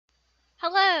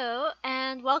Hello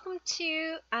and welcome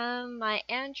to my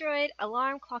Android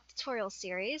alarm clock tutorial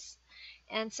series.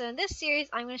 And so in this series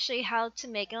I'm going to show you how to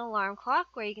make an alarm clock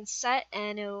where you can set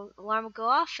and alarm will go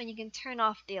off and you can turn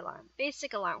off the alarm.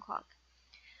 Basic alarm clock.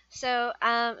 So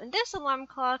in this alarm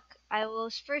clock I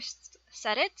will first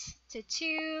set it to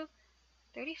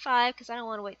 2:35 because I don't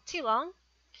want to wait too long.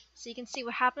 So you can see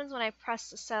what happens when I press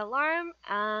the set alarm.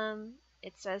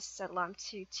 It says set alarm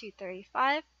to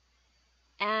 2:35.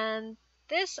 And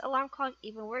this alarm clock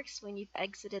even works when you've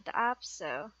exited the app,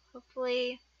 so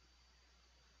hopefully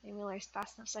maybe it'll work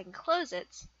fast enough so I can close it,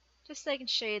 just so I can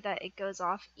show you that it goes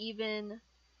off even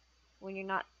when you're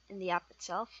not in the app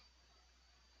itself.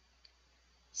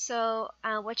 So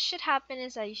what should happen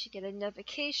is that you should get a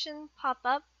notification pop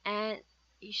up and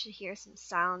you should hear some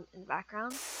sound in the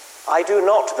background. I do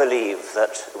not believe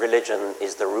that religion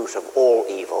is the root of all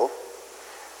evil.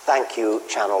 Thank you,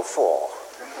 Channel 4.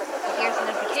 Here's a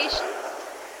notification.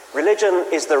 Religion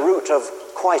is the root of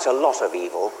quite a lot of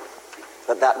evil,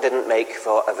 but that didn't make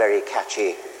for a very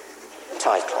catchy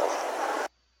title.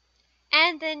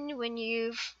 And then when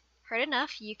you've heard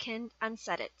enough, you can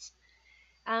unset it.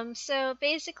 So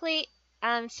basically,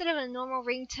 instead of a normal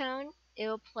ringtone, it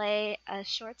will play a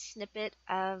short snippet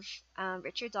of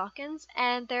Richard Dawkins,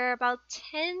 and there are about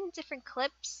 10 different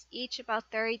clips, each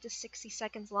about 30 to 60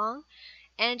 seconds long,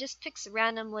 and it just picks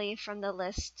randomly from the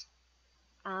list.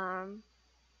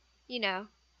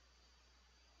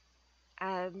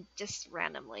 Just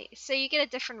randomly. So you get a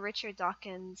different Richard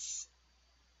Dawkins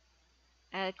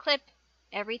clip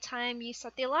every time you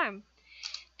set the alarm.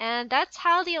 And that's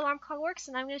how the alarm clock works,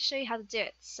 and I'm going to show you how to do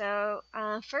it. So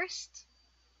first,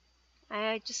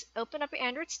 I just open up your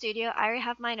Android Studio. I already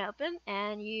have mine open,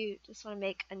 and you just want to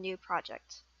make a new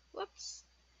project. Whoops.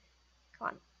 Come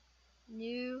on.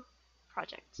 New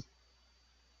project.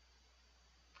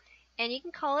 And you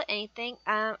can call it anything.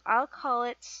 I'll call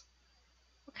it,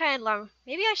 what kind of alarm?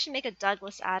 Maybe I should make a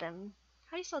Douglas Adams.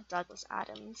 How do you spell Douglas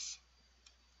Adams?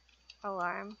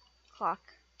 Alarm clock.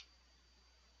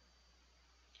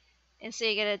 And so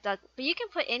you get a but you can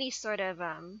put any sort of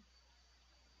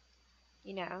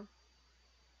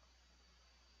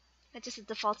just the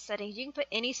default settings. You can put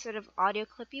any sort of audio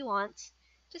clip you want.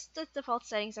 Just the default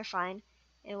settings are fine,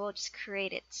 and we'll just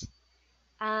create it.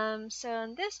 So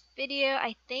in this video,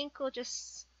 I think we'll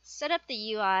just set up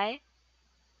the UI,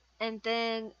 and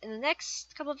then in the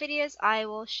next couple of videos, I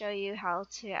will show you how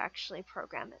to actually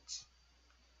program it.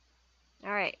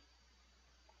 Alright.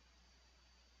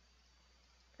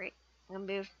 Great. I'm going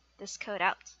to move this code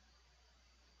out.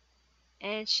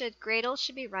 And Gradle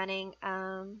should be running,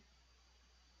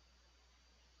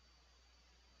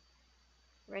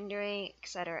 rendering,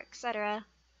 etc., etc.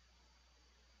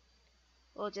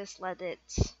 We'll just let it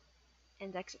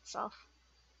index itself.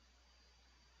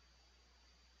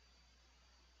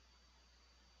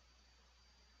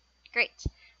 Great.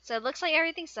 So it looks like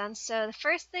everything's done. So the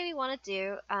first thing we want to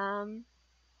do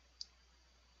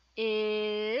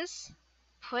is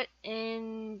put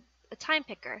in a time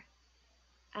picker.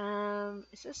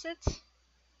 Is this it?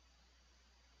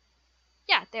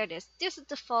 Yeah, there it is. This is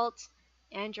the default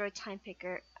Android time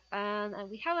picker. And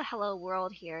we have a hello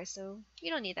world here, so we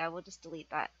don't need that. We'll just delete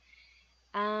that.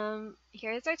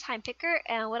 Here's our time picker,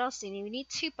 and what else do we need? We need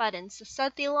two buttons to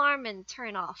set the alarm and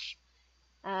turn off.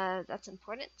 That's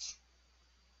important.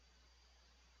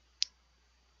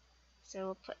 So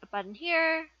we'll put a button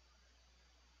here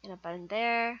and a button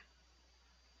there.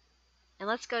 And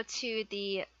let's go to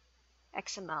the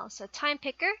XML. So time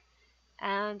picker,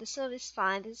 this is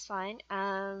fine. This is fine.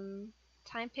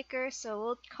 Time picker. So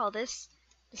we'll call this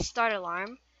the start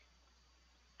alarm.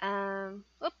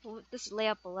 This is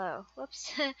layout below.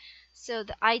 Whoops. So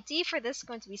the ID for this is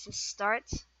going to be the start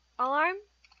alarm,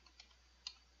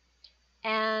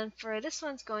 and for this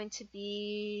one's going to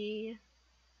be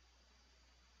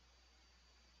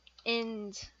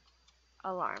end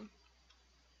alarm.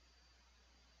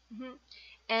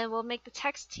 And we'll make the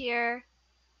text here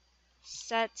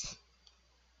set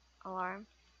alarm.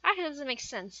 Actually, it doesn't make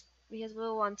sense because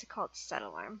we'll want to call it set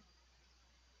alarm.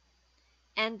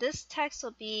 And this text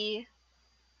will be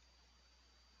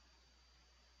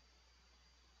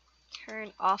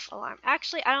turn off alarm.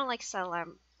 Actually, I don't like set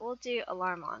alarm. We'll do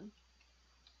alarm on.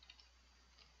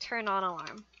 Turn on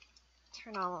alarm.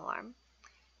 Turn on alarm.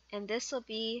 And this will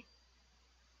be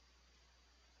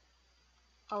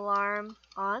alarm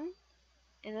on.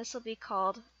 And this will be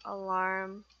called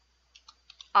alarm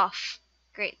off.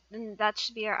 Great. Then that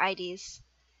should be our IDs.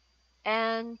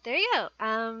 And there you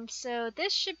go. So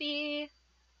this should be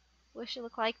what it should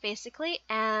look like basically.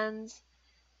 And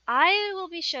I will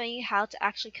be showing you how to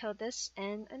actually code this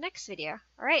in a next video.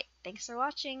 Alright, thanks for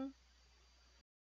watching.